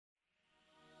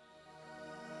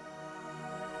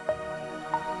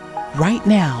right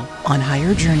now on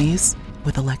Higher Journeys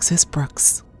with Alexis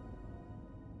Brooks.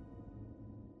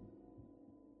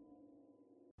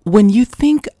 When you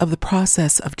think of the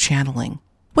process of channeling,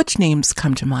 which names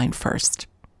come to mind first?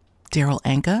 Daryl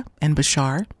Anka and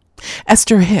Bashar,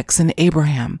 Esther Hicks and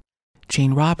Abraham,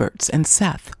 Jane Roberts and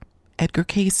Seth, Edgar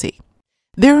Cayce.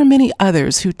 There are many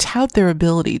others who tout their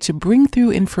ability to bring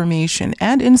through information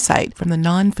and insight from the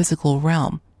non-physical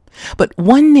realm. But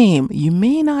one name you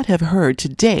may not have heard to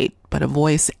date, but a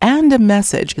voice and a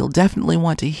message you'll definitely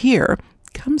want to hear,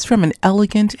 comes from an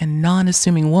elegant and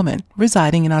non-assuming woman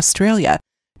residing in Australia,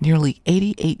 nearly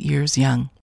 88 years young.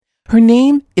 Her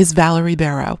name is Valerie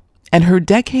Barrow, and her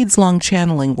decades-long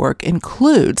channeling work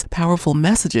includes powerful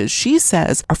messages she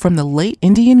says are from the late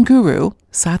Indian guru,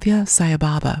 Satya Sai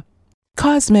Baba.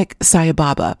 Cosmic Sai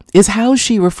Baba is how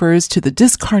she refers to the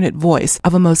discarnate voice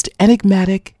of a most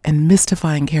enigmatic and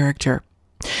mystifying character.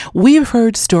 We've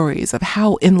heard stories of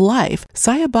how in life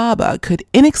Sai Baba could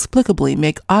inexplicably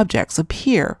make objects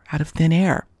appear out of thin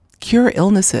air, cure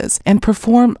illnesses, and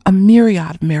perform a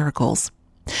myriad of miracles.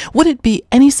 Would it be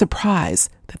any surprise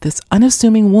that this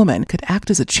unassuming woman could act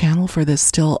as a channel for this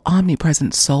still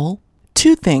omnipresent soul?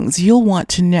 Two things you'll want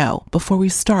to know before we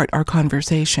start our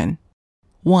conversation.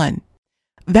 1.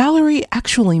 Valerie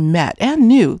actually met and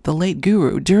knew the late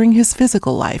guru during his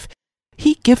physical life.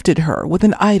 He gifted her with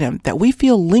an item that we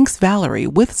feel links Valerie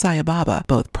with Sai Baba,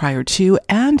 both prior to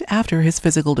and after his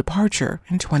physical departure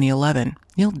in 2011.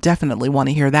 You'll definitely want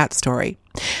to hear that story.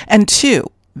 And 2,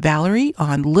 Valerie,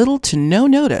 on little to no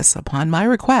notice upon my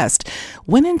request,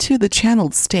 went into the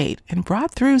channeled state and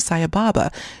brought through Sai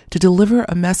Baba to deliver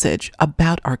a message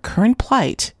about our current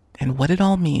plight and what it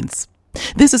all means.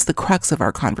 This is the crux of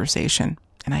our conversation,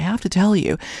 and I have to tell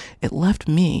you, it left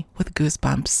me with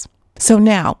goosebumps. So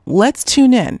now, let's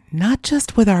tune in, not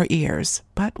just with our ears,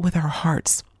 but with our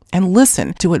hearts, and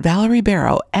listen to what Valerie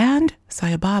Barrow and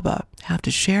Sai Baba have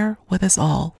to share with us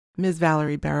all. Ms.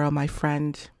 Valerie Barrow, my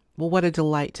friend, well, what a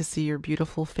delight to see your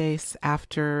beautiful face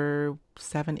after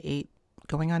 7, 8,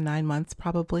 going on 9 months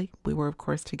probably. We were, of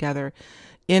course, together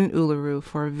in Uluru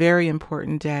for a very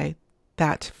important day,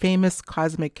 that famous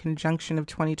cosmic conjunction of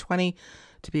 2020,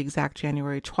 to be exact,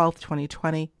 January 12th,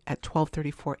 2020 at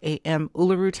 12:34 a.m.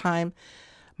 Uluru time.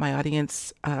 My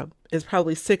audience is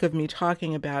probably sick of me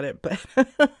talking about it,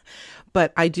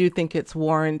 but I do think it's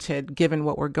warranted given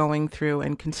what we're going through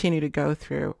and continue to go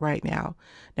through right now.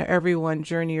 Now, everyone,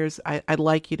 journeyers, I'd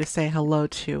like you to say hello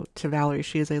to Valerie.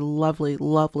 She is a lovely,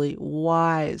 lovely,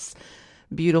 wise,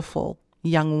 beautiful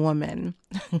young woman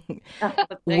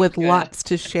with lots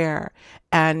to share.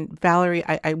 And Valerie,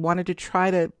 I wanted to try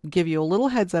to give you a little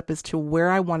heads up as to where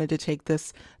I wanted to take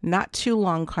this not too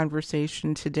long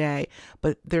conversation today,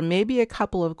 but there may be a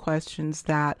couple of questions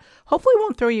that hopefully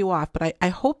won't throw you off, but I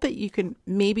hope that you can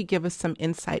maybe give us some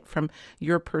insight from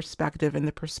your perspective and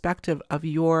the perspective of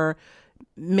your,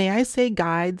 may I say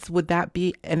guides? Would that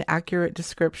be an accurate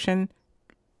description?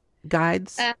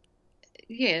 Guides?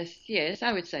 Yes,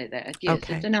 I would say that. Yes,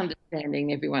 Okay. It's an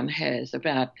understanding everyone has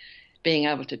about being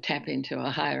able to tap into a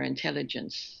higher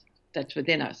intelligence that's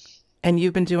within us. And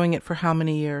you've been doing it for how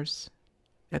many years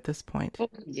at this point?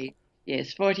 40 years.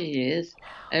 Yes, 40 years.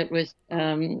 It was,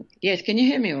 yes, can you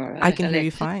hear me all right? I can hear you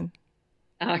Alexis? fine.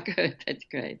 Oh, good, that's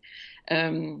great.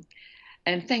 And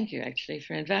thank you, actually,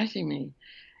 for inviting me.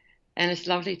 And it's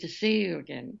lovely to see you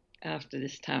again after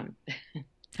this time.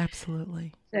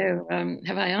 Absolutely. So,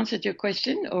 have I answered your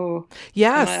question, or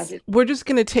Yes, we're just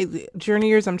going to take,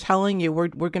 journeyers, I'm telling you, we're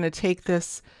going to take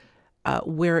this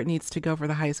where it needs to go for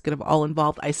the highest good of all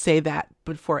involved. I say that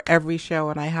before every show,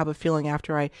 and I have a feeling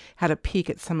after I had a peek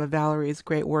at some of Valerie's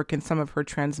great work and some of her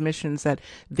transmissions that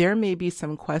there may be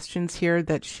some questions here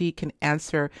that she can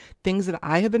answer, things that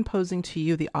I have been posing to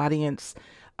you, the audience.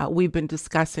 We've been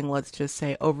discussing, let's just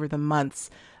say, over the months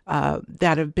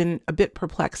that have been a bit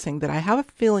perplexing, that I have a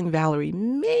feeling Valerie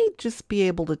may just be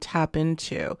able to tap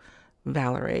into,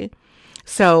 Valerie.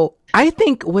 So I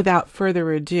think without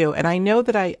further ado, and I know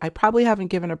that I probably haven't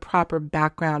given a proper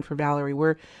background for Valerie.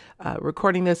 We're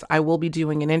recording this. I will be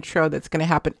doing an intro that's going to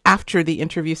happen after the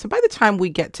interview. So by the time we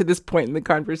get to this point in the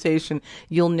conversation,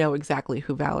 you'll know exactly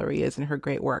who Valerie is and her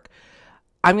great work.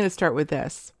 I'm going to start with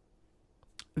this.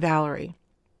 Valerie,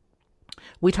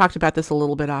 we talked about this a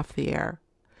little bit off the air.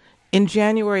 In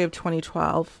January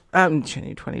 12th of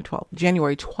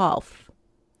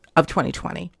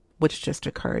 2020, which just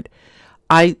occurred,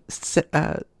 I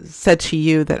said to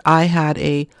you that I had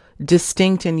a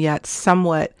distinct and yet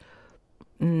somewhat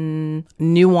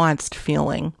nuanced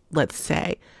feeling, let's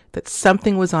say, that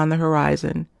something was on the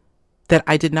horizon, that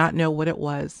I did not know what it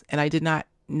was, and I did not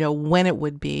know when it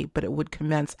would be, but it would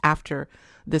commence after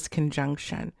this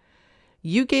conjunction.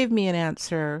 You gave me an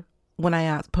answer when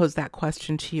I posed that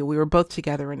question to you. We were both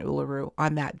together in Uluru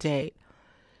on that date.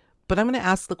 But I'm going to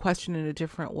ask the question in a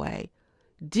different way.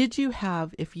 Did you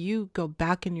have, if you go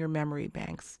back in your memory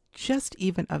banks, just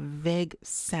even a vague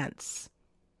sense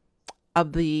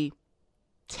of the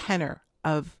tenor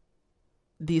of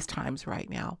these times right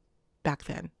now, back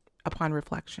then, upon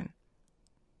reflection?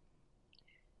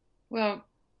 Well,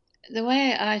 the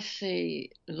way I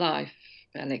see life,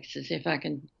 Alexis, if I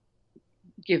can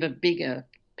give a bigger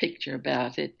picture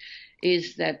about it,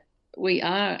 is that we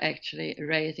are actually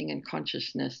raising in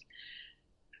consciousness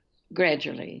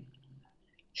gradually,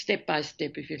 step by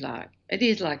step, if you like. It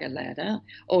is like a ladder,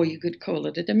 or you could call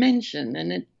it a dimension,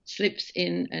 and it slips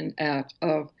in and out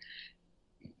of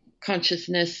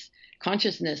consciousness.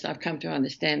 Consciousness, I've come to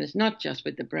understand, is not just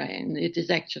with the brain. It is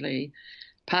actually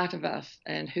part of us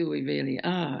and who we really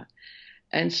are.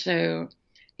 And so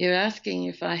you're asking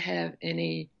if I have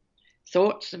any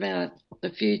thoughts about the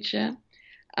future.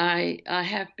 I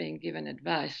have been given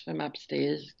advice from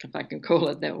upstairs, if I can call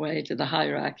it that way, to the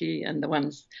hierarchy and the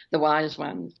wise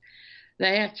ones.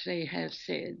 They actually have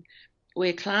said,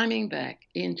 we're climbing back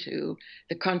into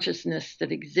the consciousness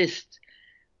that exists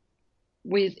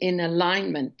in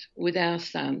alignment with our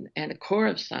sun and a core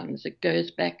of suns that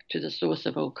goes back to the source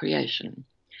of all creation.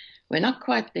 We're not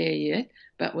quite there yet,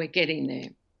 but we're getting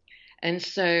there. And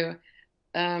so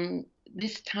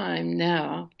this time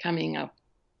now coming up,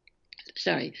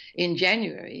 in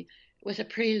January, was a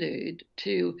prelude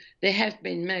to, there have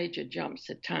been major jumps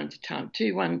at time to time.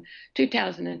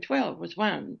 2012 was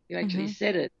one. You actually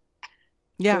said it.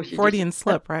 Yeah, Freudian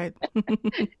slip, right?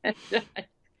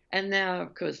 And now,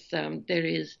 of course, there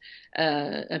is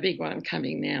a big one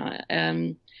coming now.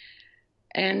 The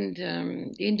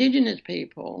Indigenous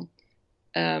people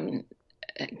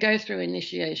go through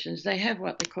initiations. They have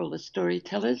what they call the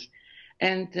storytellers,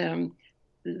 and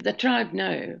the tribe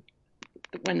know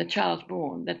when the child's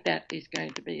born that is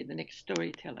going to be the next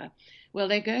storyteller. Well,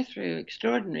 they go through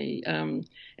extraordinary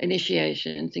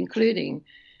initiations, including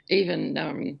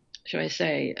even, shall I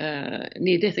say,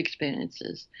 near-death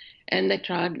experiences. And the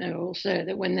tribe know also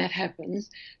that when that happens,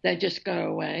 they just go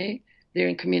away. They're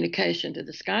in communication to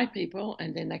the sky people,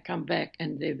 and then they come back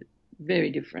and they're very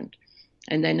different.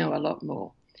 And they know a lot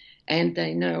more. And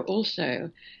they know also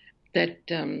that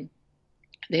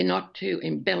they're not to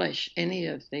embellish any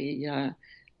of the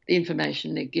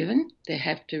information they're given. They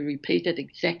have to repeat it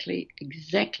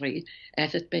exactly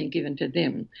as it's been given to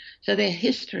them. So their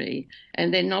history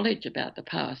and their knowledge about the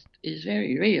past is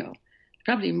very real,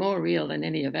 probably more real than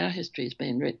any of our history has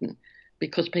been written,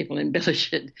 because people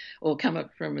embellish it or come up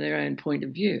from their own point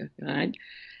of view, right?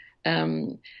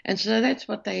 And so that's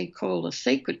what they call a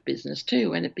secret business too,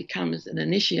 when it becomes an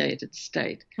initiated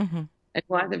state. And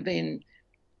why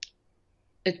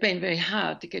it's been very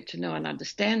hard to get to know and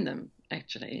understand them,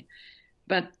 actually.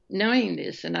 But knowing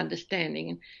this and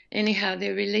understanding, anyhow,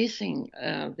 they're releasing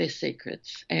their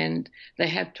secrets. And they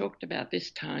have talked about this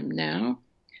time now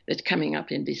that's coming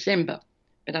up in December.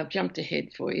 But I've jumped ahead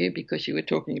for you because you were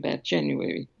talking about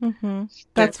January.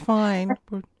 That's fine.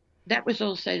 That was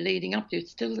also leading up to,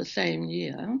 it's still the same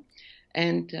year.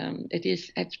 And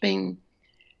it's been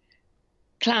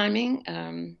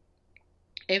climbing.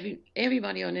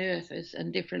 Everybody on Earth is a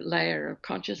different layer of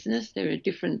consciousness. They're a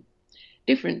different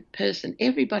person.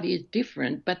 Everybody is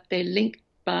different, but they're linked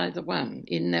by the one,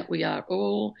 in that we are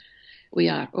all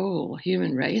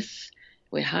human race.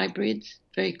 We're hybrids,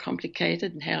 very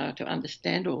complicated in how to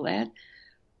understand all that.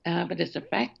 But it's a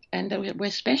fact, and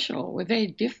we're special. We're very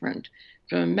different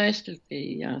from most of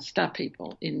the star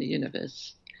people in the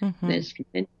universe. There's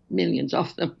millions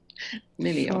of them,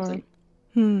 many of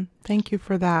them. Thank you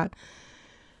for that.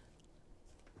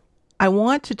 I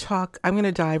want to talk, I'm going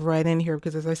to dive right in here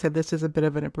because, as I said, this is a bit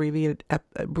of an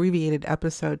abbreviated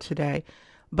episode today.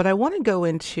 But I want to go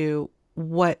into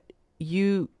what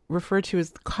you refer to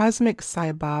as the cosmic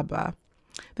Sai Baba.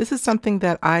 This is something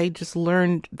that I just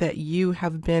learned that you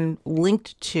have been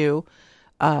linked to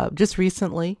just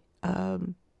recently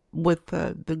with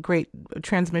the great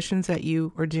transmissions that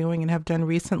you are doing and have done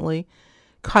recently.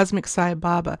 Cosmic Sai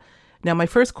Baba. Now, my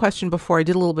first question, before I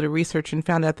did a little bit of research and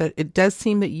found out that it does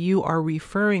seem that you are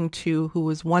referring to who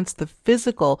was once the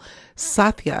physical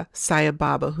Satya Sai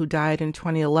Baba, who died in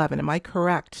 2011. Am I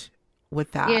correct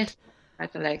with that? Yes,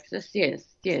 Alexis.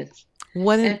 Yes.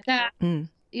 What?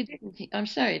 You didn't. I'm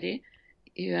sorry, dear.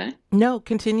 You are? No,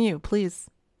 continue, please.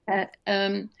 There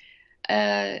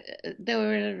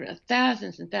were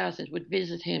thousands and thousands would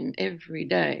visit him every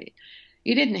day.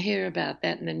 You didn't hear about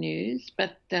that in the news,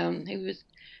 but he was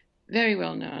very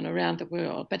well known around the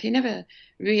world, but he never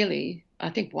really, I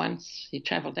think once he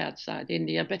traveled outside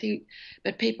India,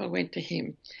 but people went to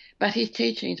him. But his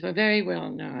teachings were very well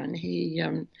known.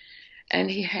 And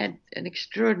he had an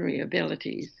extraordinary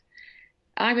abilities.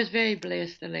 I was very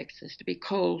blessed, Alexis, to be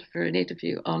called for an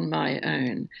interview on my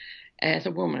own as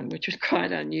a woman, which was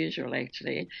quite unusual,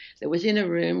 actually. That was in a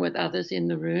room with others in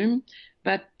the room,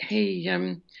 but he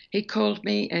called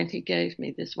me and he gave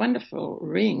me this wonderful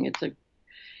ring. It's a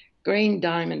green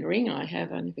diamond ring I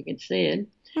have. I don't know if you can see it,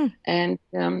 and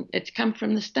it's come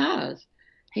from the stars.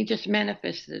 He just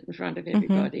manifested it in front of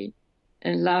everybody,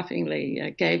 and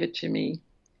laughingly gave it to me.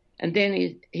 And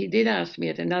then he did ask me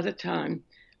at another time,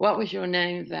 "What was your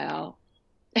name, Val?"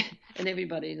 And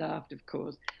everybody laughed, of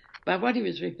course. But what he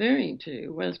was referring to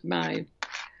was my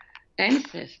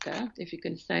ancestor, if you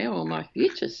can say, or my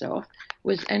future self,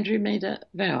 was Andromeda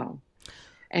Val.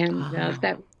 And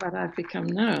that was what I've become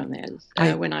known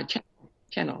as when I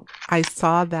channeled. I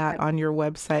saw that on your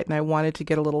website, and I wanted to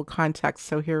get a little context,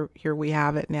 so here we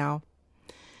have it now.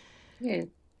 Yes,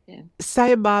 yeah.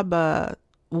 Sai Baba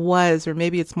was, or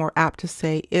maybe it's more apt to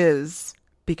say is,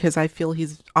 because I feel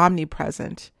he's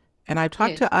omnipresent. And I've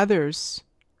talked to others,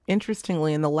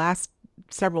 interestingly, in the last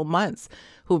several months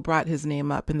who brought his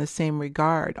name up in the same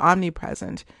regard,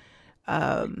 omnipresent.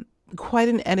 Quite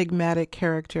an enigmatic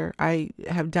character. I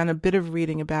have done a bit of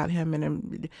reading about him,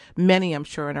 and many, I'm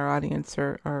sure, in our audience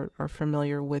are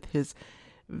familiar with his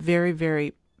very,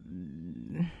 very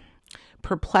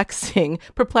perplexing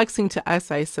to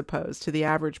us, I suppose, to the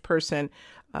average person,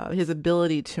 his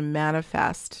ability to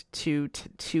manifest, to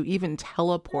even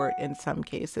teleport in some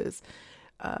cases,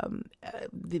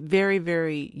 the very,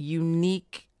 very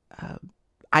unique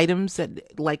items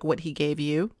like what he gave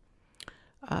you.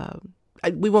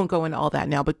 We won't go into all that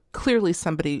now, but clearly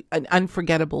an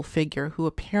unforgettable figure who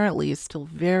apparently is still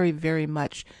very, very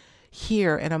much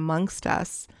here and amongst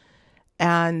us.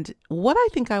 And what I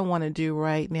think I want to do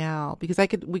right now, because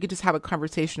we could just have a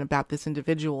conversation about this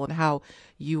individual and how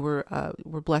you were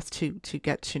blessed to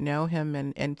get to know him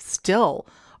and still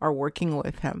are working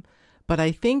with him. But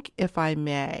I think, if I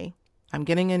may, I'm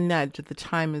getting a nudge that the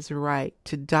time is right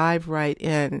to dive right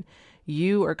in.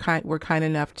 You were kind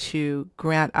enough to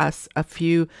grant us a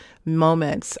few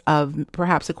moments of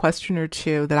perhaps a question or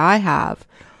two that I have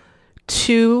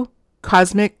to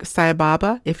Cosmic Sai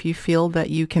Baba, if you feel that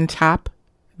you can tap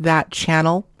that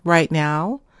channel right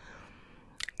now.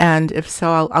 And if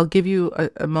so, I'll give you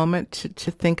a moment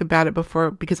to think about it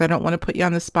because I don't want to put you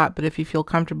on the spot, but if you feel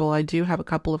comfortable, I do have a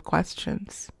couple of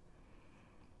questions.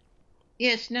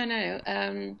 Yes,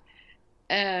 no.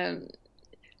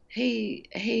 He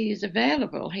is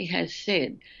available. He has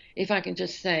said, if I can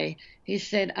just say, he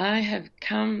said, I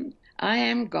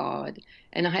am God,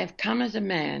 and I have come as a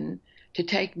man to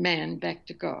take man back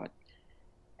to God.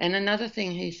 And another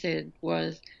thing he said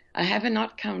was, I have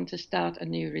not come to start a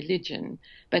new religion,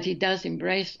 but he does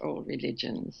embrace all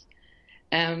religions.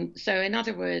 So in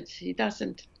other words, he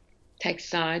doesn't take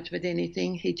sides with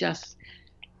anything. He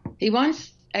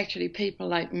wants actually people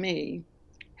like me.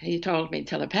 He told me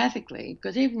telepathically,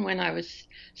 because even when I was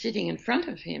sitting in front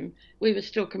of him, we were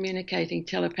still communicating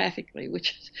telepathically,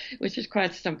 which is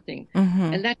quite something.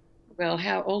 And that's, well,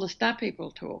 how all the star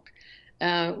people talk,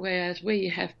 whereas we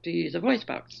have to use a voice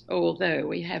box, although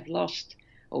we have lost,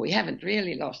 or we haven't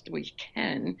really lost, we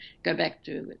can go back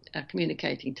to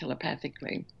communicating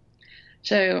telepathically.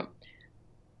 So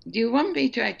do you want me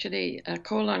to actually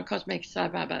call on Cosmic Sai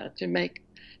Baba to make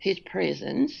his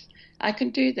presence? I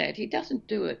can do that. He doesn't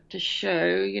do it to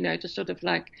show, to sort of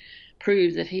like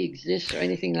prove that he exists or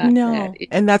anything like that. No,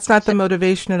 and that's not the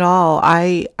motivation at all.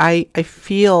 I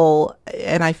feel,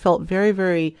 and I felt very,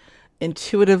 very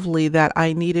intuitively that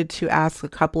I needed to ask a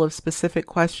couple of specific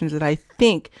questions that I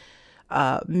think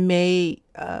may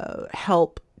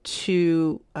help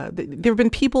to. There have been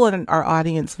people in our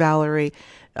audience, Valerie,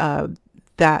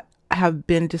 that have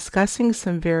been discussing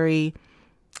some very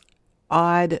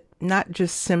odd, not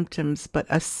just symptoms, but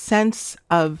a sense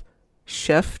of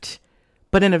shift,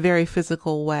 but in a very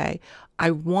physical way.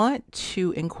 I want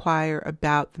to inquire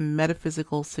about the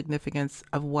metaphysical significance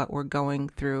of what we're going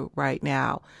through right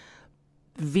now,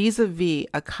 vis-a-vis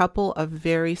a couple of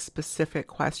very specific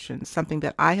questions, something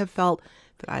that I have felt,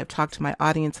 that I have talked to my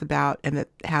audience about, and that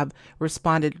have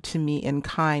responded to me in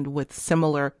kind with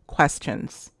similar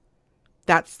questions.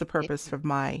 That's the purpose of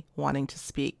my wanting to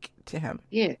speak to him.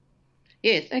 Yeah.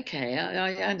 Yes, okay,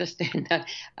 I understand that.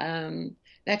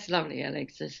 That's lovely,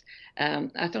 Alexis.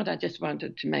 I thought I just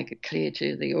wanted to make it clear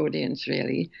to the audience,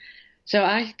 really. So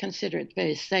I consider it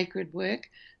very sacred work.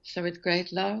 So with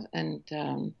great love and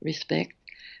respect,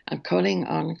 I'm calling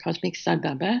on Cosmic Sai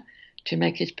Baba to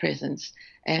make his presence.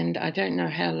 And I don't know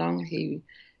how long he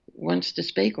wants to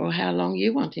speak or how long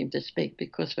you want him to speak,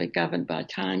 because we're governed by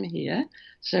time here.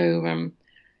 So,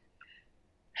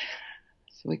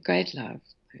 with great love.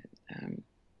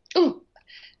 Oh,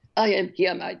 I am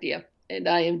here, my dear, and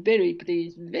I am very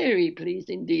pleased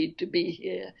indeed to be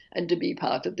here and to be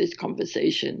part of this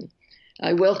conversation.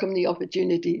 I welcome the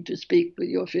opportunity to speak with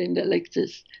your friend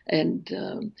Alexis, and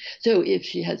so if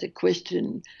she has a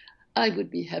question, I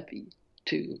would be happy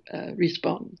to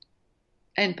respond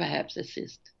and perhaps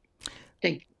assist.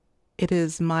 Thank you. It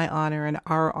is my honor and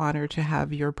our honor to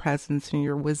have your presence and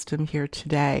your wisdom here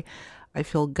today. I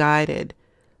feel guided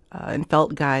and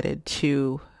felt guided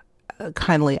to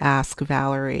kindly ask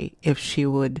Valerie if she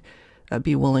would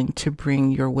be willing to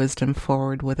bring your wisdom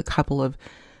forward with a couple of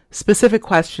specific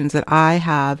questions that I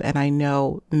have, and I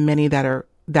know many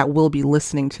that will be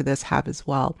listening to this have as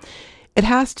well. It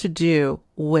has to do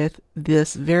with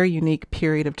this very unique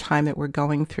period of time that we're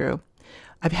going through.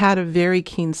 I've had a very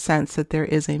keen sense that there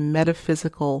is a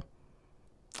metaphysical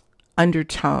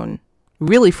undertone,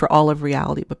 really for all of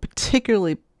reality, but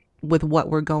particularly with what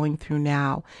we're going through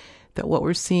now, that what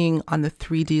we're seeing on the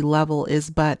 3D level is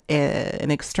but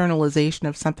an externalization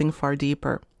of something far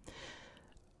deeper.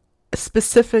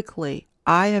 Specifically,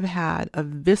 I have had a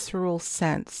visceral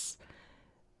sense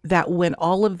that when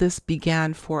all of this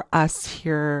began for us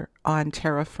here on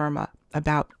terra firma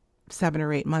about 7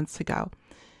 or 8 months ago,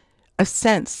 a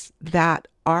sense that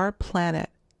our planet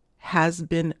has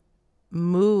been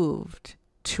moved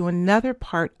to another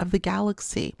part of the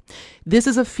galaxy. This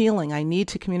is a feeling. I need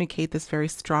to communicate this very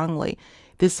strongly.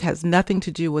 This has nothing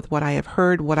to do with what I have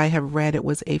heard, what I have read. It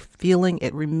was a feeling.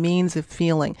 It remains a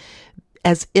feeling,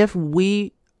 as if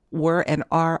we were and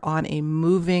are on a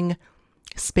moving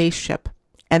spaceship,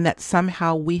 and that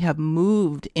somehow we have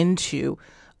moved into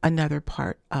another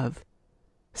part of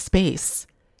space.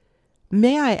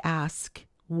 May I ask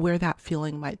where that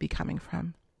feeling might be coming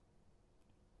from?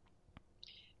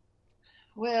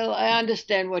 Well, I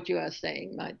understand what you are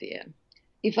saying, my dear.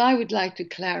 If I would like to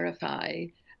clarify,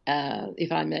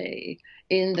 if I may,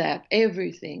 in that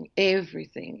everything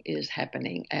is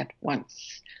happening at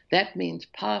once. That means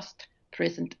past,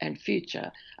 present, and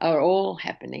future are all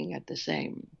happening at the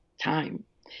same time.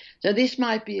 So this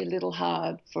might be a little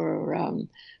hard for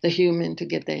the human to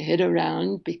get their head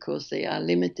around, because they are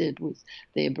limited with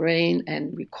their brain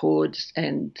and records,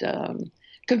 and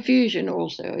confusion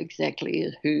also exactly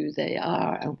who they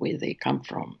are and where they come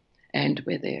from and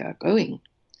where they are going.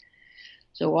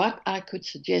 So what I could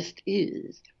suggest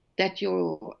is that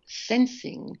you're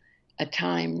sensing a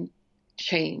time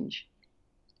change,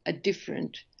 a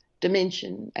different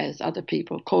dimension, as other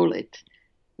people call it.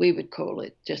 We would call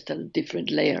it just a different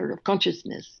layer of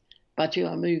consciousness, but you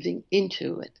are moving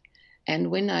into it. And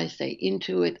when I say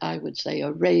into it, I would say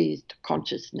a raised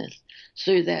consciousness,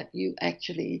 so that you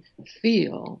actually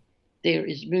feel there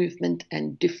is movement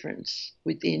and difference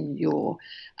within your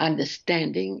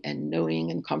understanding and knowing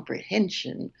and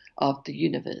comprehension of the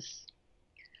universe.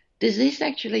 Does this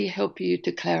actually help you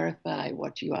to clarify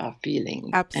what you are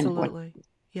feeling? Absolutely.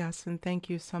 Yes, and thank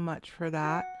you so much for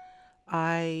that.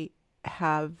 I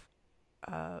have,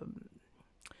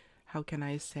 how can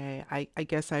I say, I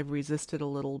guess I've resisted a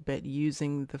little bit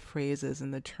using the phrases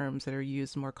and the terms that are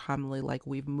used more commonly, like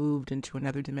we've moved into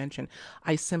another dimension.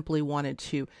 I simply wanted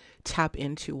to tap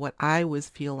into what I was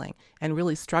feeling, and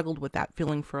really struggled with that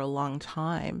feeling for a long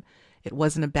time. It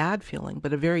wasn't a bad feeling,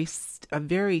 but a very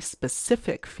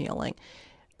specific feeling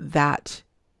that,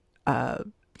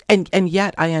 and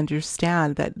yet I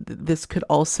understand that this could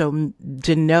also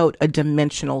denote a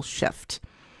dimensional shift.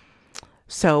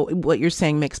 So what you're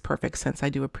saying makes perfect sense. I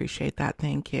do appreciate that.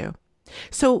 Thank you.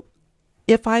 So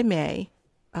if I may,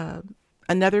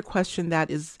 another question that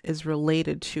is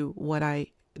related to what I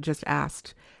just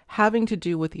asked, having to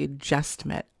do with the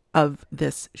adjustment of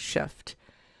this shift.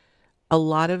 A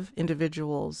lot of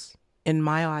individuals in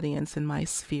my audience, in my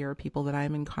sphere, people that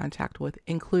I'm in contact with,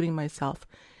 including myself,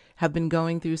 have been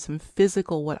going through some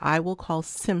physical, what I will call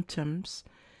symptoms,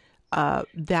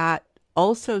 that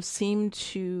also seem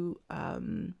to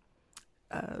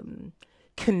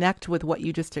connect with what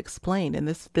you just explained, and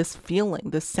this feeling,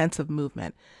 this sense of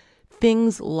movement.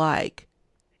 Things like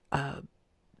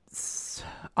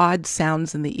odd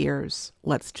sounds in the ears,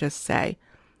 let's just say,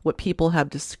 what people have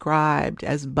described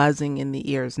as buzzing in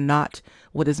the ears, not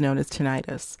what is known as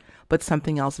tinnitus, but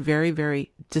something else very,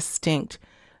 very distinct,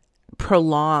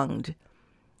 prolonged.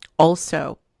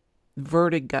 Also,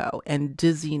 vertigo and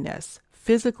dizziness,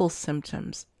 physical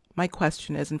symptoms. My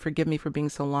question is, and forgive me for being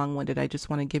so long-winded, I just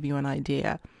want to give you an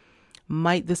idea.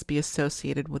 might this be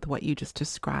associated with what you just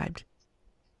described?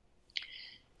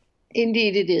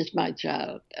 Indeed, it is, my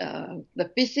child.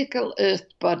 The physical earth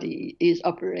body is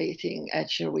operating at,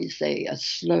 shall we say, a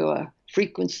slower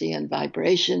frequency and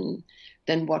vibration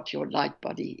than what your light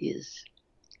body is.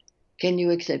 Can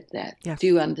you accept that? Yes. Do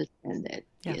you understand that?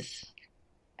 Yes.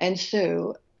 And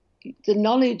so the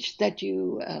knowledge that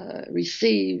you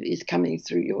receive is coming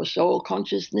through your soul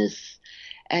consciousness,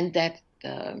 and that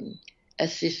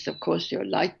assists, of course, your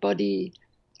light body.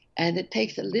 And it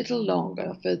takes a little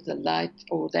longer for the light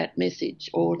or that message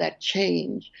or that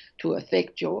change to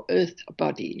affect your earth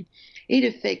body. It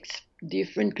affects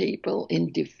different people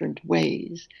in different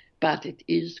ways, but it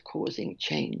is causing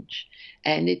change.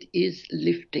 And it is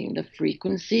lifting the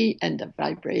frequency and the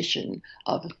vibration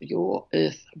of your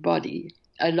earth body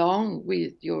along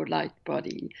with your light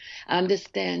body.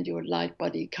 Understand your light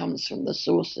body comes from the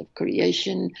source of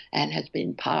creation and has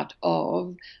been part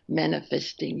of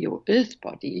manifesting your earth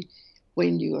body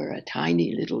when you are a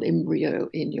tiny little embryo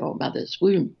in your mother's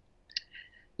womb.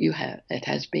 It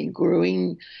has been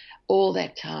growing all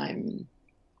that time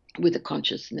with a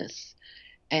consciousness,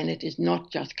 and it is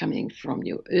not just coming from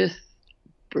your earth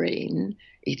brain,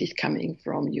 it is coming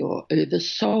from your earth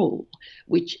soul,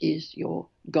 which is your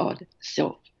God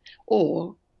self.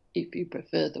 Or, if you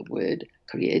prefer the word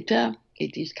creator,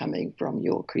 it is coming from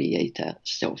your creator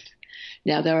self.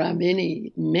 Now, there are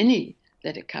many, many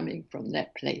that are coming from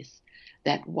that place,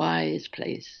 that wise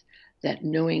place, that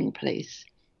knowing place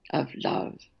of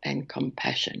love and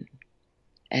compassion.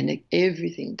 And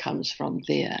everything comes from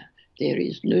there. There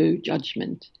is no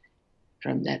judgment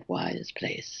from that wise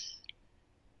place.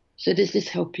 So does this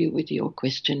help you with your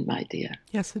question, my dear?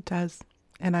 Yes, it does.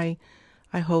 And I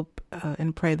hope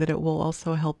and pray that it will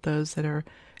also help those that are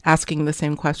asking the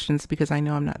same questions, because I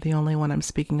know I'm not the only one. I'm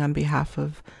speaking on behalf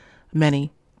of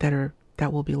many that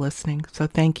will be listening. So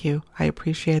thank you. I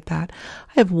appreciate that.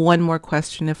 I have one more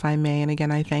question, if I may. And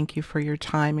again, I thank you for your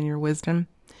time and your wisdom.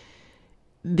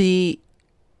 The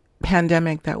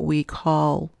pandemic that we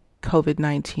call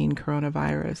COVID-19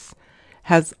 coronavirus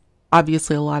has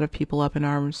obviously a lot of people up in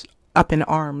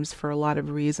arms for a lot of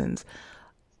reasons.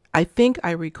 I think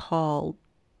I recall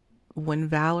when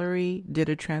Valerie did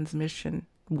a transmission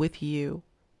with you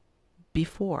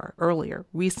earlier,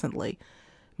 recently,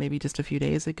 maybe just a few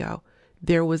days ago,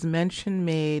 there was mention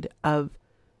made of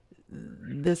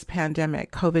this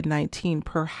pandemic, COVID-19,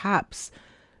 perhaps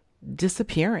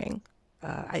disappearing.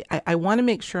 I want to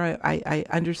make sure I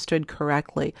understood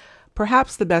correctly.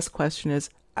 Perhaps the best question is,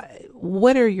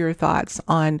 what are your thoughts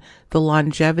on the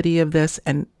longevity of this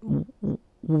and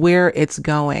where it's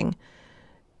going,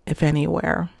 if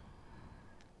anywhere?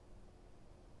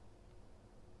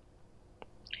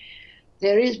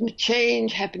 There is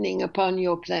change happening upon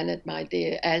your planet, my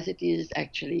dear, as it is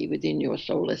actually within your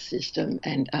solar system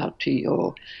and out to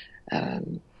your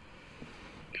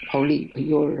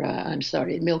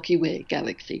Milky Way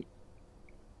galaxy.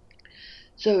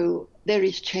 So there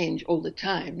is change all the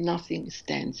time. Nothing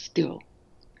stands still.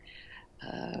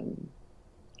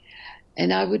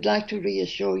 And I would like to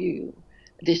reassure you,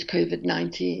 this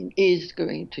COVID-19 is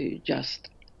going to just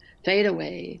fade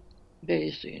away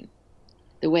very soon.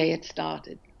 The way it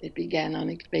started, it began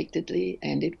unexpectedly,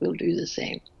 and it will do the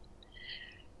same.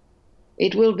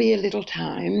 It will be a little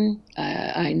time.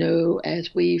 I know,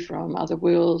 as we from other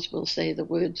worlds will say the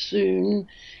word soon,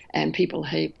 and people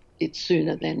hate it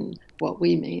sooner than what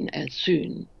we mean as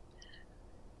soon.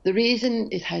 The reason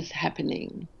it has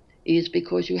happening is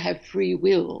because you have free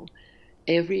will.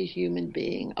 Every human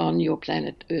being on your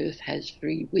planet Earth has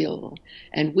free will,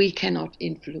 and we cannot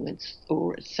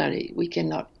we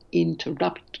cannot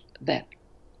interrupt that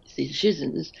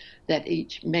decisions that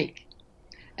each make.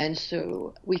 And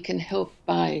so we can help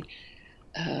by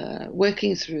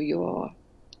working through your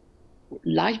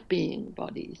light being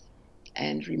bodies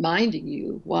and reminding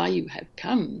you why you have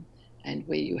come and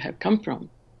where you have come from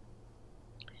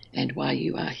and why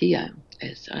you are here,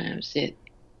 as I have said.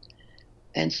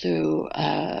 And so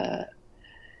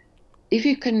if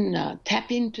you can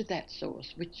tap into that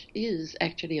source, which is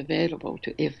actually available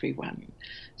to everyone,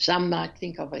 some might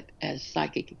think of it as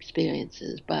psychic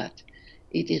experiences, but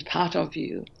it is part of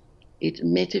you. It's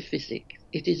metaphysic.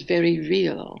 It is very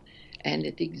real, and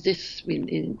it exists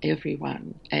within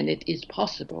everyone, and it is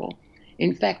possible.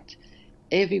 In fact,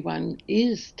 everyone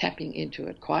is tapping into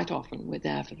it quite often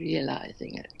without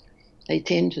realizing it. They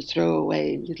tend to throw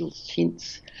away little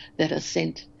hints that are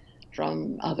sent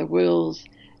from other worlds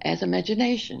as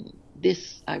imagination.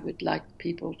 This, I would like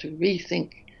people to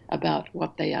rethink about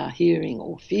what they are hearing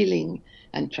or feeling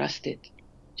and trust it,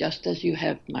 just as you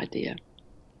have, my dear.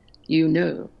 You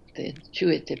know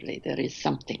intuitively there is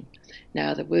something.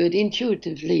 Now, the word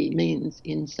intuitively means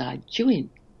inside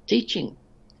teaching.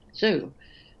 So,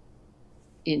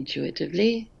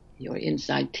 intuitively, your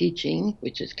inside teaching,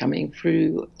 which is coming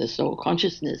through the soul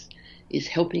consciousness, is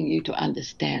helping you to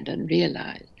understand and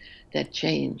realize that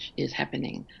change is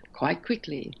happening quite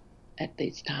quickly at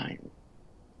this time.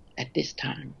 At this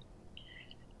time.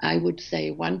 I would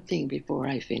say one thing before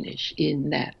I finish,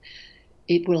 in that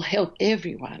it will help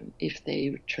everyone if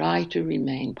they try to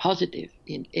remain positive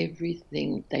in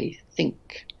everything they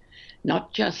think.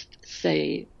 Not just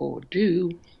say or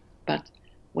do, but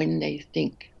when they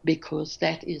think, because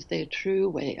that is their true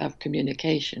way of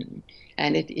communication,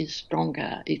 and it is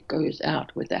stronger. It goes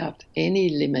out without any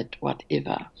limit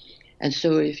whatever. And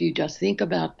so if you just think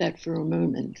about that for a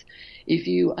moment, if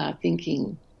you are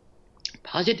thinking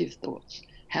positive thoughts,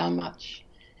 how much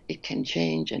it can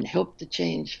change and help the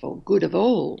change for good of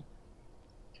all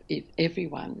if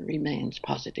everyone remains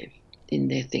positive in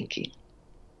their thinking.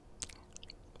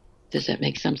 Does that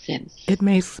make some sense? It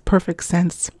makes perfect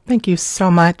sense. Thank you so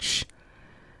much.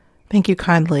 Thank you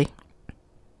kindly.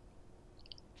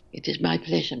 It is my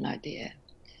pleasure, my dear.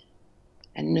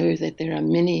 And know that there are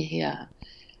many here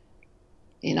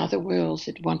in other worlds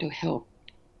that want to help.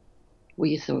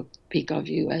 We speak of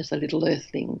you as the little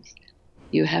earthlings.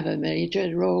 You have a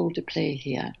major role to play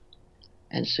here.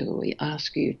 And so we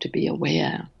ask you to be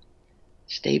aware,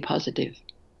 stay positive,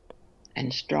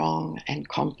 and strong and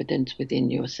confident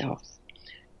within yourself.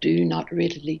 Do not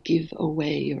readily give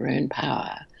away your own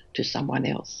power to someone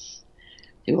else.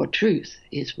 Your truth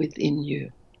is within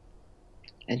you.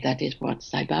 And that is what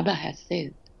Sai Baba has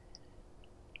said.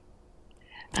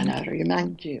 And I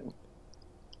remind you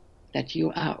that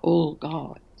you are all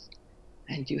gods,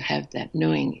 and you have that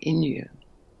knowing in you.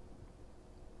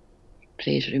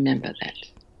 Please remember that.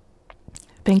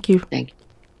 Thank you. Thank you.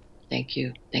 Thank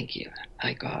you. Thank you.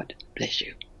 My God bless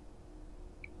you.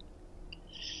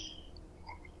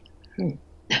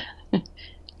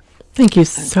 Thank you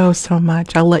so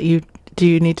much. I'll let you. Do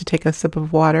you need to take a sip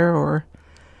of water, or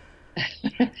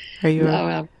are you?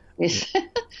 No, yes.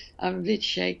 I'm a bit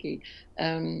shaky.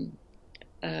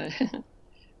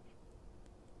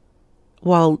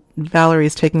 While Valerie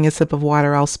is taking a sip of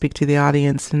water, I'll speak to the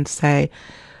audience and say,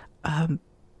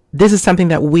 this is something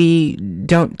that we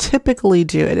don't typically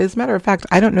do. As a matter of fact,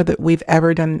 I don't know that we've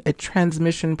ever done a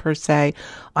transmission per se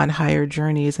on higher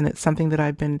journeys, and it's something that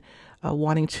I've been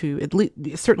wanting to at least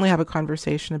certainly have a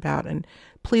conversation about. And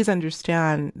please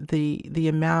understand the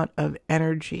amount of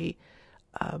energy,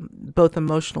 both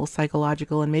emotional,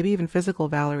 psychological, and maybe even physical,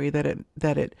 Valerie, that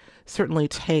it certainly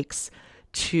takes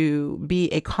to be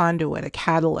a conduit, a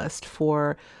catalyst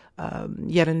for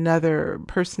yet another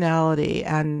personality,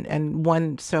 and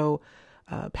one so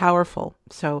powerful.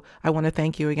 So I want to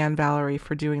thank you again, Valerie,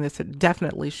 for doing this at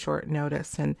definitely short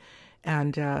notice, and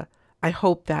I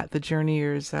hope that the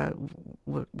journeyers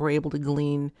were able to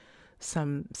glean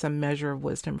some measure of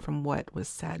wisdom from what was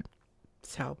said.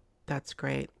 So that's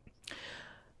great.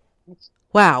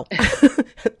 Wow.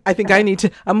 I think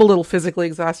I'm a little physically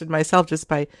exhausted myself just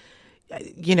by,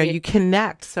 you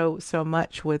connect so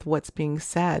much with what's being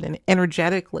said, and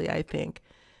energetically, I think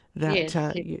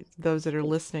that those that are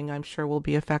listening, I'm sure, will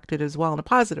be affected as well in a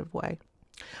positive way.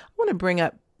 I want to bring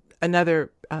up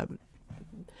another,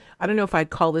 I don't know if I'd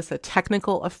call this a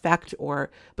technical effect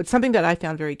but something that I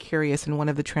found very curious in one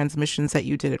of the transmissions that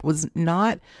you did. It was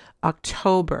not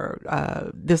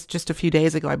October, this just a few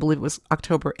days ago, I believe it was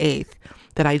October 8th,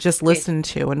 that I just listened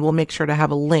to, and we'll make sure to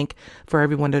have a link for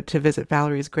everyone to visit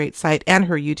Valerie's great site and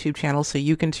her YouTube channel so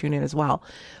you can tune in as well.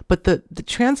 But the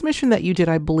transmission that you did,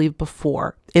 I believe,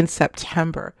 before in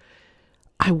September,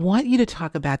 I want you to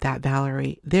talk about that,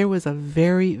 Valerie. There was a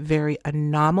very, very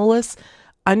anomalous,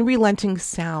 unrelenting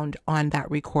sound on that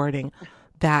recording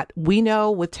that we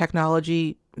know with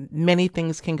technology, many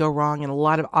things can go wrong and a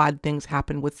lot of odd things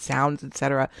happen with sounds,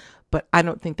 etc. But I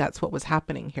don't think that's what was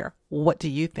happening here. What do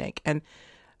you think? And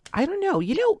I don't know.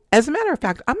 As a matter of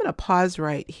fact, I'm going to pause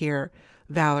right here,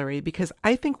 Valerie, because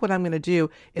I think what I'm going to do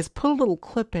is put a little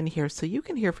clip in here so you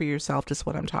can hear for yourself just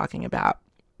what I'm talking about.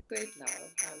 Great love,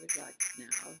 I would like now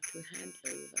to hand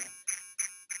over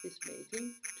this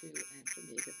meeting to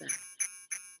Anthony DeVat.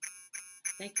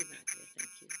 Thank you, my dear. Thank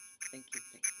you. Thank you.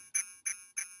 Thank you.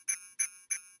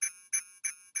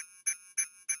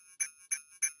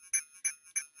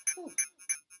 Oh,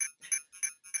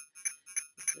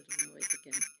 this little noise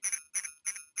again.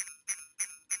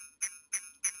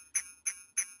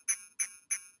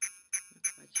 Not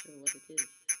quite sure what it is.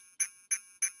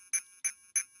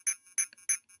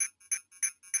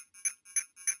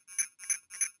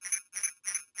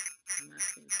 I'm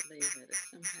asking to believe that it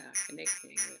somehow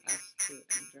connecting us to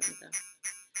Andromeda.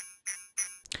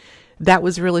 That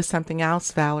was really something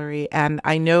else, Valerie. And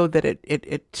I know that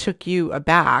it took you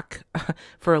aback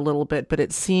for a little bit, but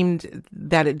it seemed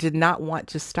that it did not want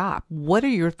to stop. What are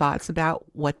your thoughts about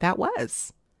what that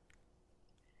was?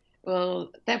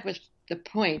 Well, that was the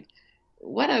point.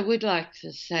 What I would like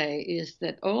to say is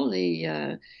that all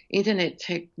the internet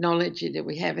technology that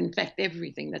we have, in fact,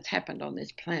 everything that's happened on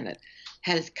this planet,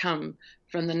 has come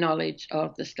from the knowledge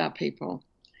of the star people.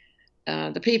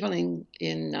 The people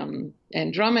in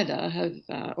Andromeda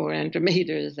have, or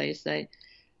Andromeda as they say,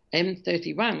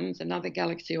 M31's another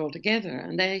galaxy altogether,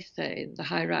 and they say, the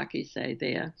hierarchy say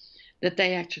there, that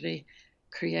they actually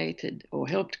created or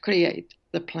helped create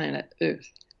the planet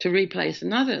Earth to replace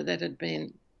another that had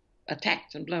been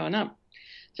attacked and blown up.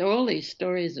 So all these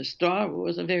stories of Star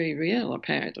Wars are very real,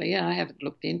 apparently. I haven't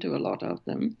looked into a lot of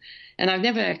them, and I've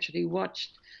never actually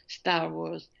watched Star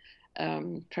Wars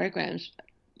programs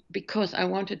because I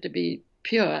wanted to be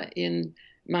pure in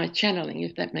my channeling,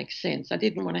 if that makes sense. I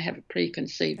didn't want to have a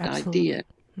preconceived idea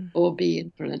or be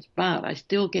influenced, but I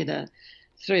still get a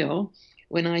thrill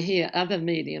when I hear other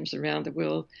mediums around the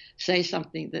world say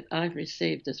something that I've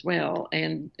received as well,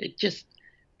 and it just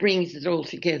brings it all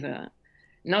together.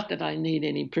 Not that I need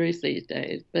any proof these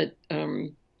days, but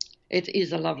it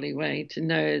is a lovely way to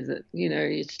know that,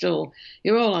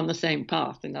 you're all on the same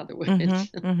path, in other words.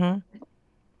 Mm-hmm,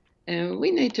 mm-hmm.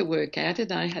 We need to work at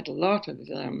it. I had a lot of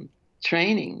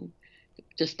training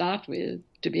to start with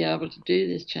to be able to do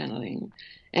this channeling.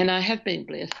 And I have been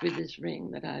blessed with this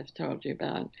ring that I've told you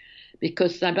about,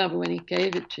 because Sai Baba, when he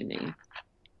gave it to me,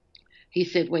 he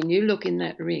said, when you look in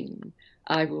that ring,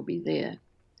 I will be there.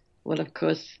 Well, of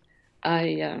course,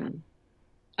 I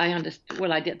understood.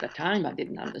 Well, at the time I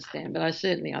didn't understand, but I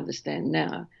certainly understand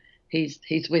now. He's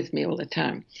with me all the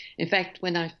time. In fact,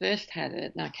 when I first had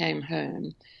it and I came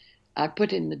home, I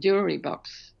put in the jewelry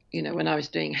box, when I was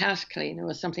doing house cleaning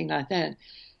or something like that.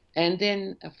 And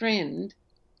then a friend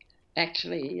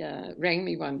actually rang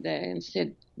me one day and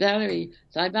said, Valerie,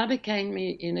 Sai Baba came to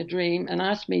me in a dream and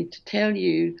asked me to tell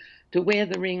you to wear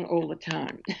the ring all the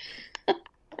time.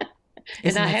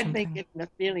 And I had been getting a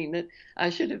feeling that I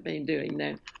should have been doing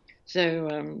that. So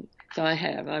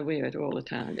I wear it all the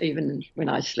time, even when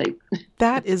I sleep.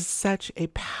 That is such a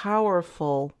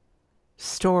powerful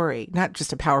story. Not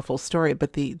just a powerful story,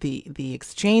 but the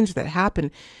exchange that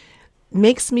happened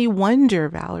makes me wonder,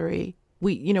 Valerie.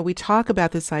 We talk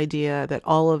about this idea that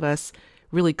all of us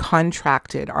really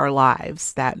contracted our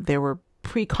lives, that there were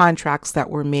pre-contracts that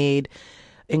were made,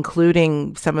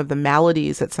 including some of the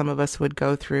maladies that some of us would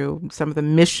go through, some of the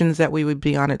missions that we would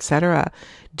be on, etc.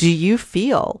 Do you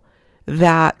feel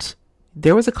that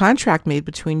there was a contract made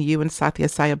between you and Satya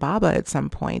Sai Baba at some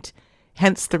point,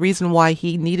 hence the reason why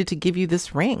he needed to give you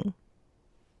this ring?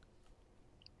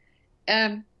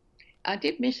 I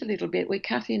did miss a little bit. We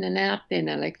cut in and out then,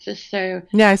 Alexis. So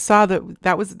yeah, I saw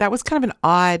that was kind of an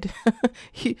odd.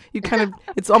 you kind of,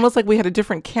 it's almost like we had a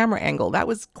different camera angle. That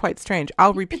was quite strange.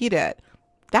 I'll repeat it.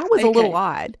 That was a little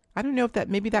odd. I don't know if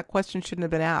maybe that question shouldn't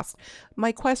have been asked.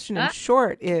 My question in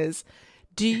short is,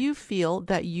 do you feel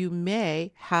that you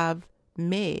may have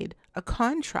made a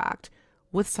contract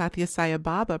with Satya Sai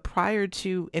Baba prior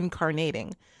to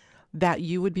incarnating, that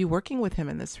you would be working with him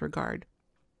in this regard?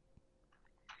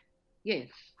 Yes,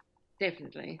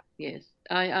 definitely. Yes,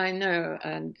 I know.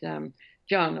 And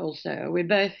John also, we're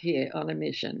both here on a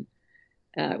mission.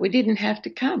 We didn't have to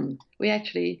come. We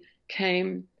actually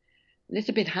came. It's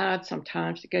a bit hard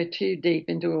sometimes to go too deep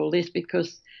into all this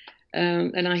because,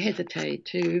 and I hesitate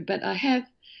to, but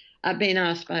I've been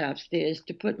asked by upstairs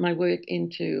to put my work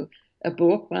into a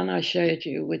book, one I showed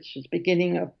you, which is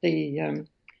beginning of the,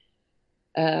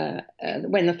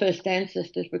 when the first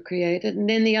ancestors were created, and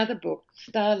then the other book,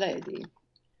 Star Lady.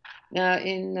 Now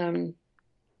in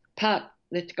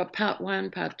it's got part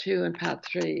 1, part 2, and part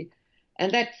 3,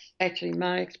 and that's actually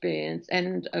my experience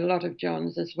and a lot of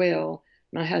John's as well,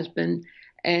 my husband.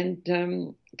 And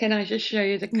can I just show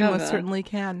you the cover? No, I certainly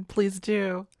can. Please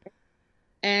do.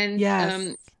 And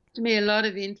yes. To me, a lot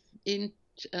of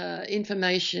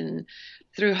information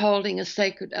through holding a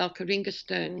sacred Alkaringa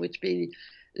stone, which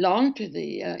belonged to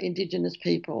the indigenous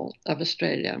people of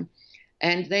Australia.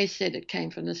 And they said it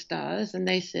came from the stars, and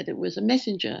they said it was a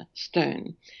messenger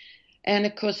stone. And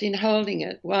of course, in holding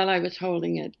it, while I was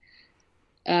holding it,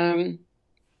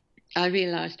 I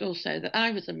realized also that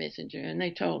I was a messenger, and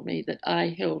they told me that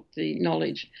I held the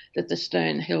knowledge that the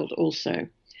stone held also.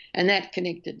 And that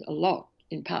connected a lot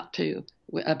in part 2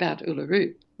 about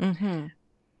Uluru. Mm-hmm.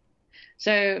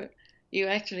 So you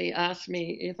actually asked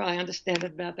me if I understand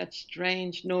about that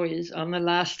strange noise on the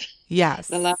last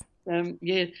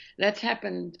Yeah, that's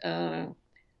happened a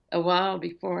while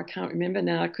before. I can't remember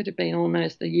now. It could have been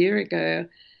almost a year ago.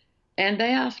 And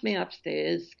they asked me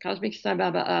upstairs. Cosmic Sai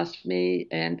Baba asked me,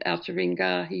 and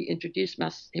Altaringa, he introduced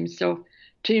himself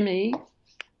to me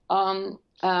on,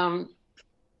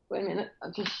 wait a minute,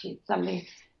 I'll just see something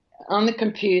on the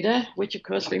computer, which of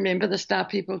course, remember, the star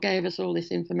people gave us all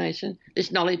this information,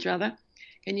 this knowledge rather.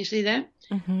 Can you see that?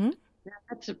 Mm-hmm.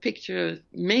 That's a picture of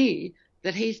me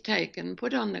that he's taken,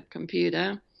 put on the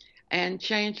computer, and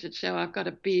changed it so I've got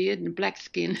a beard and black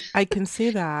skin. I can see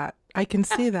that. I can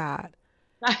see that.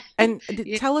 And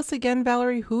Yeah, tell us again,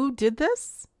 Valerie, who did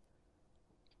this?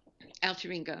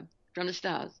 Altaringa from the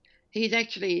stars. He's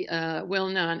actually a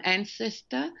well-known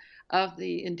ancestor of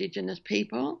the indigenous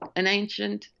people, an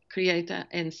ancient creator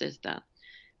ancestor.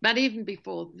 But even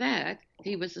before that,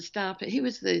 he was he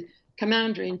was the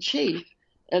commander in chief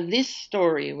of this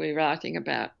story we're writing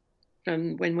about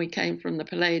from when we came from the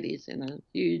Pleiades in a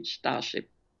huge starship.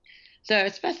 So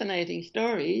it's a fascinating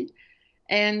story.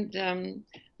 And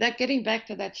that getting back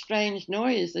to that strange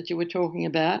noise that you were talking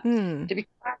about, Hmm. to be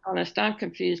quite honest, I'm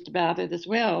confused about it as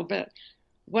well. But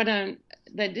what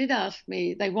they did ask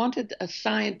me, they wanted a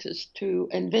scientist to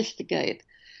investigate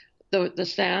the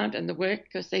sound and the work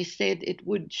because they said it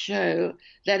would show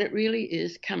that it really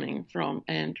is coming from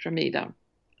Andromeda,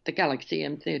 the galaxy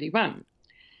M31.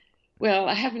 Well,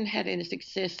 I haven't had any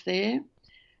success there.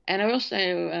 And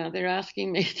also, they're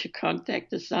asking me to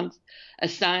contact a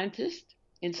scientist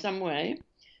in some way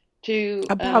to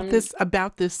About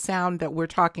this sound that we're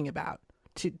talking about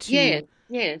to yes,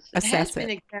 yes, it has assess been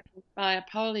it. examined by a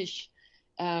Polish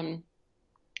um,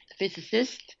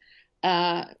 physicist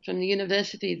from the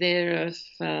university there of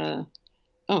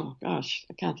oh gosh,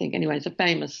 I can't think. Anyway, it's a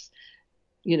famous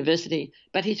university,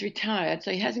 but he's retired,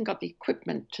 so he hasn't got the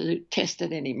equipment to test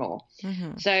it anymore.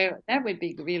 Mm-hmm. So that would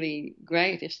be really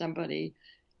great if somebody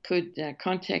could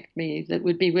contact me that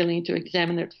would be willing to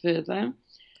examine it further,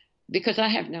 because I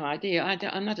have no idea.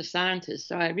 I'm not a scientist,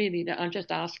 so I really don't, I'm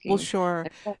just Well, asking sure.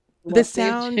 The what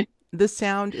they're sound doing. the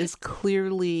sound is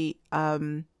clearly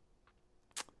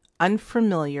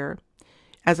unfamiliar.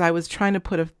 As I was trying to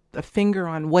put a finger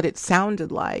on what it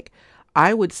sounded like,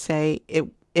 I would say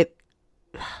it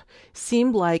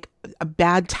seemed like a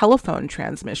bad telephone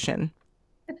transmission.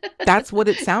 That's what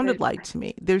it sounded like to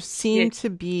me. There Yeah, seemed to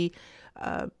be,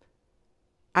 uh,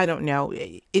 I don't know,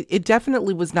 it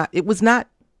definitely was not, it was not,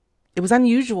 it was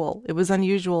unusual. It was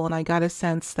unusual, and I got a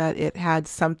sense that it had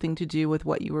something to do with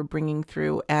what you were bringing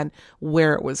through and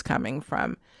where it was coming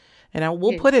from. And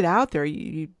we'll yeah, put it out there.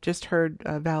 You just heard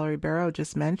Valerie Barrow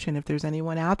just mention if there's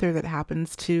anyone out there that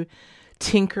happens to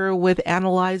tinker with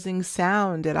analyzing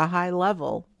sound at a high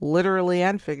level, literally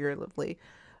and figuratively,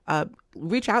 uh,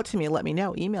 reach out to me and let me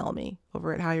know. Email me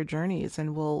over at Higher Journeys,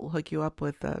 and we'll hook you up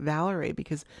with Valerie,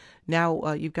 because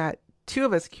now you've got two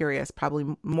of us curious,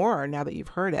 probably more now that you've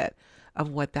heard it, of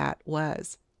what that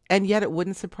was. And yet it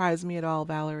wouldn't surprise me at all,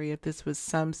 Valerie, if this was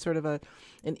some sort of an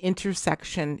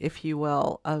intersection, if you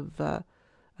will, of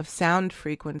sound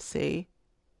frequency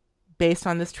based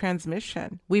on this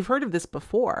transmission. We've heard of this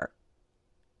before.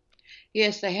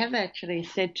 yes. They have actually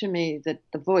said to me that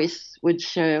the voice would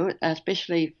show,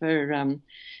 especially for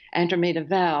Andromeda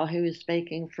Val, who is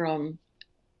speaking from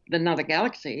another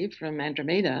galaxy from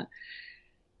Andromeda.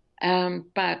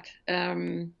 But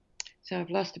so I've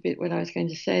lost a bit what I was going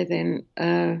to say then.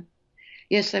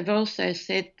 Yes, they've also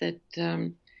said that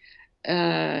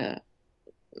uh,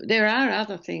 there are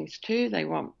other things too they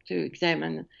want to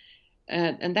examine,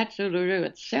 and that's Uluru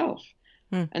itself.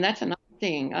 Hmm. And that's another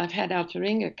thing. I've had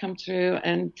Altaringa come through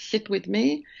and sit with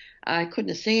me. I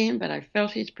couldn't see him, but I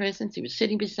felt his presence. He was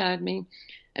sitting beside me.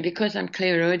 And because I'm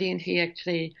clairaudient, he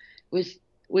actually was,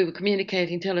 we were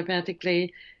communicating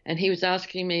telepathically, and he was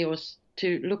asking me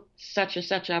to look such and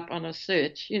such up on a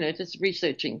search, just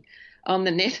researching on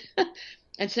the net.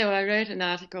 And so I wrote an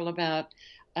article about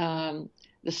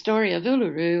the story of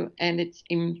Uluru and its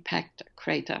impact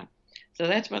crater. So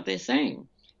that's what they're saying.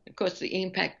 Of course, the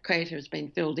impact crater has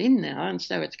been filled in now, and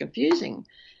so it's confusing.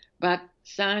 But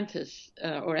scientists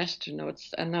or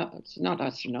astronauts are not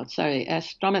astronauts, sorry,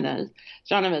 astronomers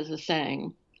are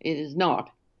saying it is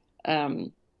not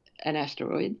an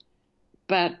asteroid.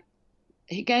 But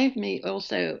he gave me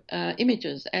also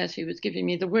images as he was giving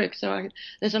me the work. So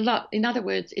there's a lot. In other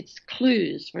words, it's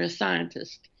clues for a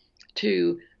scientist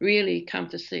to really come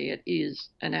to see it is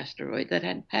an asteroid that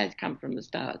has come from the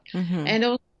stars. Mm-hmm. And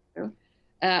also,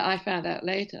 I found out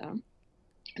later,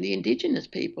 the indigenous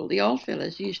people, the old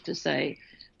fellas, used to say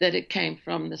that it came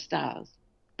from the stars,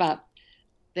 but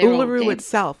they're all Uluru dead.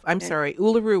 itself, I'm sorry,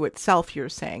 Uluru itself, you're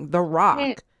saying, the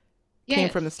Yes, rock came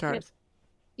from the yes, yes, stars.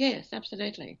 Yes,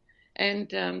 absolutely. And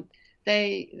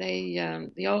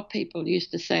the old people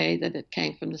used to say that it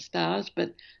came from the stars,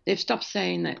 but they've stopped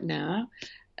saying that now.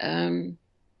 Um,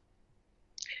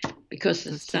 because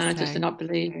the Who's to scientists are say? not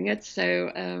believing it.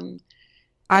 So,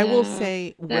 I will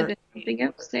say there's something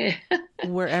else there.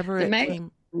 wherever The it main,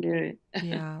 came, yeah.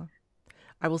 yeah,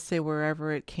 I will say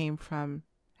wherever it came from,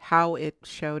 how it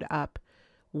showed up,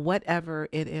 whatever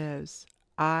it is,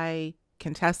 I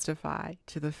can testify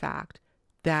to the fact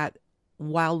that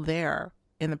while there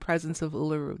in the presence of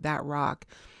Uluru, that rock,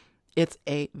 it's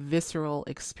a visceral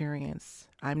experience.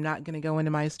 I'm not going to go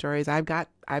into my stories. I've got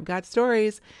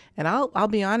stories, and I'll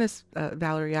be honest,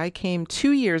 Valerie. I came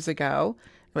 2 years ago,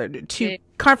 or two Yeah.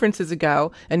 conferences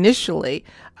ago, initially,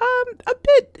 a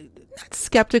bit not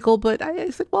skeptical, but I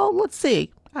said, well, let's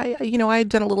see. I had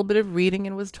done a little bit of reading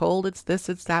and was told it's this,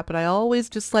 it's that, but I always,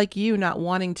 just like you, not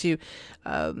wanting to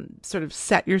sort of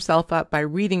set yourself up by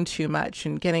reading too much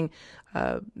and getting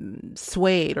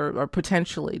swayed or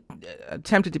potentially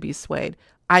tempted to be swayed.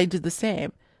 I did the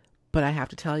same. But I have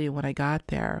to tell you, when I got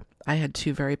there, I had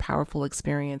two very powerful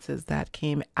experiences that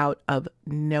came out of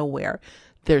nowhere.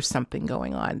 There's something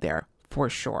going on there for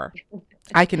sure.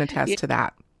 I can attest Yeah. to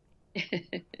that.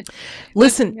 Well,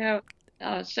 Listen,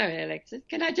 oh, sorry, Alexis.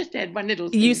 Can I just add one little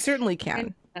you thing? certainly When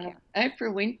can.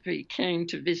 Oprah Winfrey came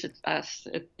to visit us,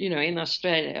 in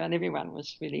Australia, and everyone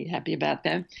was really happy about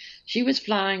that. She was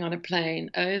flying on a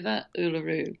plane over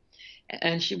Uluru,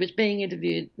 and she was being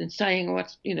interviewed and saying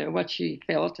what she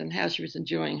felt and how she was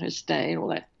enjoying her stay and all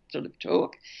that sort of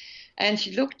talk. And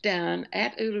she looked down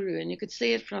at Uluru, and you could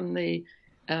see it from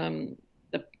um,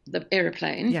 the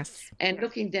aeroplane, Yes. and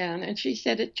looking down, and she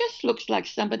said, "It just looks like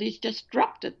somebody's just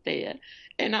dropped it there."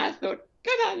 And I thought,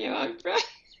 "Good on you, Oprah."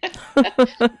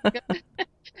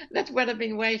 That's what I've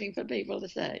been waiting for people to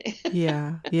say.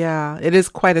 Yeah, yeah. It is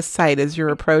quite a sight as you're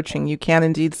approaching. You can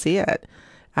indeed see it.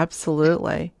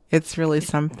 Absolutely. It's really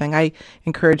something. I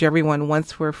encourage everyone,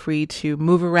 once we're free to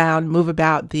move around, move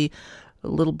about the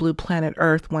little blue planet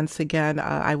Earth once again,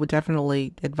 I would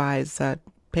definitely advise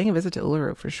paying a visit to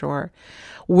Uluru for sure.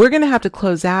 We're going to have to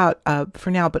close out for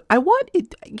now, but I want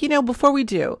it, before we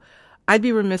do, I'd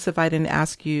be remiss if I didn't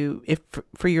ask you if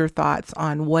for your thoughts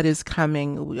on what is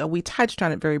coming. We touched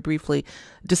on it very briefly,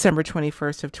 December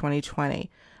 21st of 2020.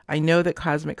 I know that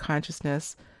Cosmic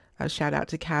Consciousness, shout out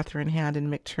to Catherine Hand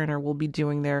and Mick Turner, will be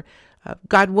doing their,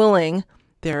 God willing,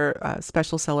 their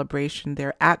special celebration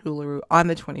there at Uluru on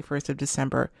the 21st of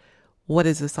December. What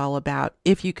is this all about?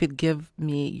 If you could give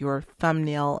me your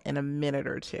thumbnail in a minute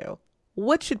or two,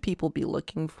 what should people be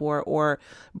looking for or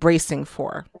bracing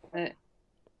for Uh,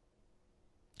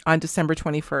 on December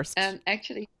 21st?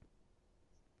 Actually,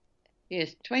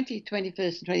 yes,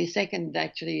 21st, and 22nd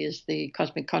actually is the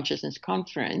Cosmic Consciousness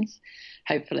Conference,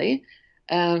 hopefully.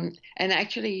 And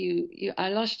actually, I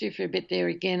lost you for a bit there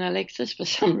again, Alexis, for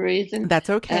some reason. That's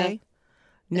Um, okay.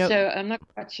 No, so I'm not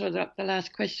quite sure what the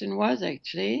last question was,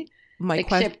 actually, my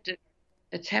question, except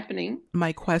it's happening. my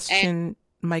And question,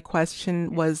 my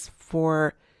question was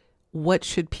for what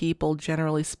should people,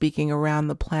 generally speaking, around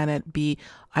the planet be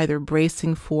either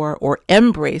bracing for or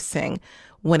embracing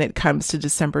when it comes to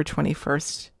December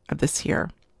 21st of this year?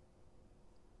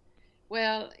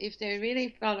 well, if they're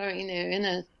really following their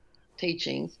inner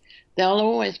teachings, they'll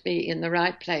always be in the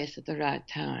right place at the right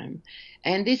time.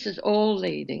 And this is all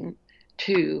leading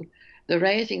to the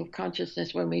raising of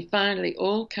consciousness when we finally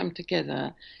all come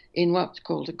together in what's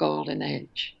called a golden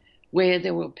age, where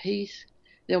there'll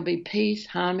be peace,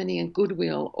 harmony, and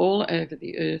goodwill all over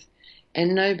the earth,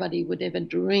 and nobody would ever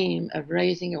dream of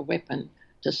raising a weapon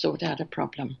to sort out a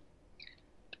problem.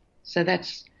 So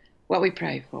that's what we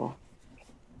pray for.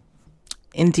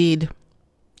 Indeed.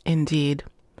 Indeed.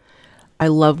 I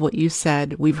love what you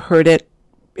said. We've heard it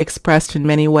expressed in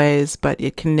many ways, but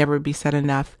it can never be said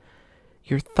enough.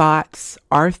 Your thoughts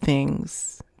are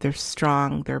things. They're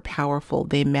strong. They're powerful.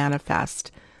 They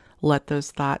manifest. Let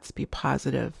those thoughts be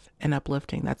positive and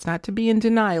uplifting. That's not to be in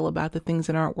denial about the things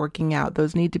that aren't working out.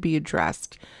 Those need to be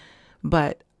addressed.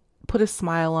 But put a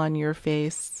smile on your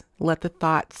face. Let the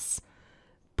thoughts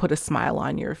put a smile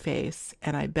on your face.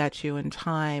 And I bet you in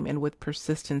time and with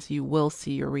persistence, you will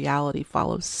see your reality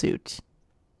follow suit.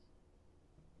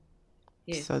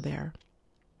 So Yes. there.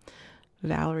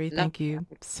 Valerie, Love thank you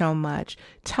so much.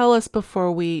 Tell us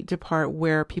before we depart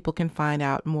where people can find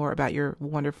out more about your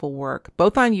wonderful work,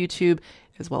 both on YouTube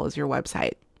as well as your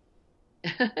website.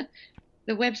 the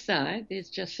website is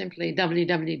just simply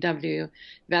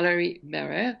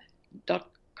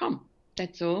www.valeriebarrow.com.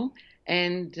 That's all.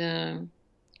 And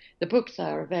the books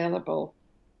are available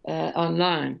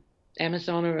online,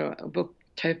 Amazon or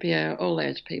Topia, all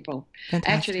those people.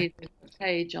 Fantastic. Actually, there's a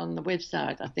page on the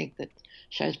website, I think, that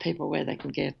shows people where they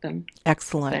can get them.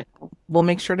 Excellent. So, We'll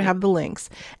make sure to have the links.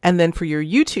 And then for your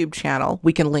YouTube channel,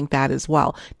 we can link that as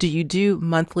well. Do you do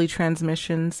monthly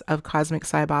transmissions of Cosmic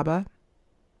Sai Baba?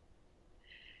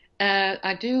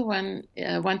 I do one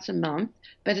once a month,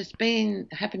 but it's been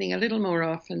happening a little more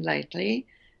often lately.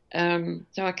 So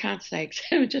I can't say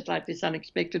just like this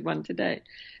unexpected one today.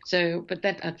 So, but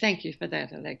that thank you for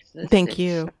that, Alexis. Thank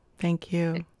you. Thank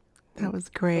you. That was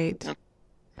great.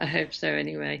 I hope so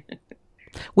anyway.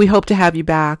 We hope to have you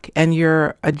back, and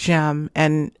you're a gem.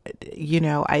 And,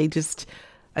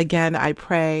 again, I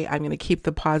pray I'm going to keep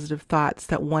the positive thoughts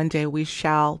that one day we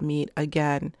shall meet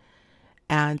again.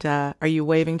 And are you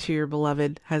waving to your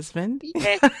beloved husband?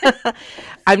 Yeah.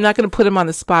 I'm not going to put him on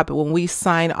the spot, but when we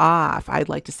sign off, I'd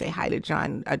like to say hi to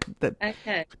John,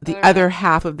 the other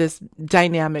half of this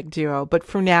dynamic duo. But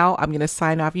for now, I'm going to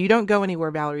sign off. You don't go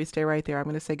anywhere, Valerie. Stay right there. I'm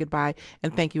going to say goodbye.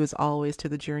 And thank you, as always, to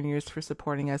the Journeyers for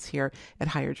supporting us here at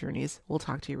Higher Journeys. We'll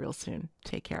talk to you real soon.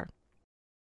 Take care.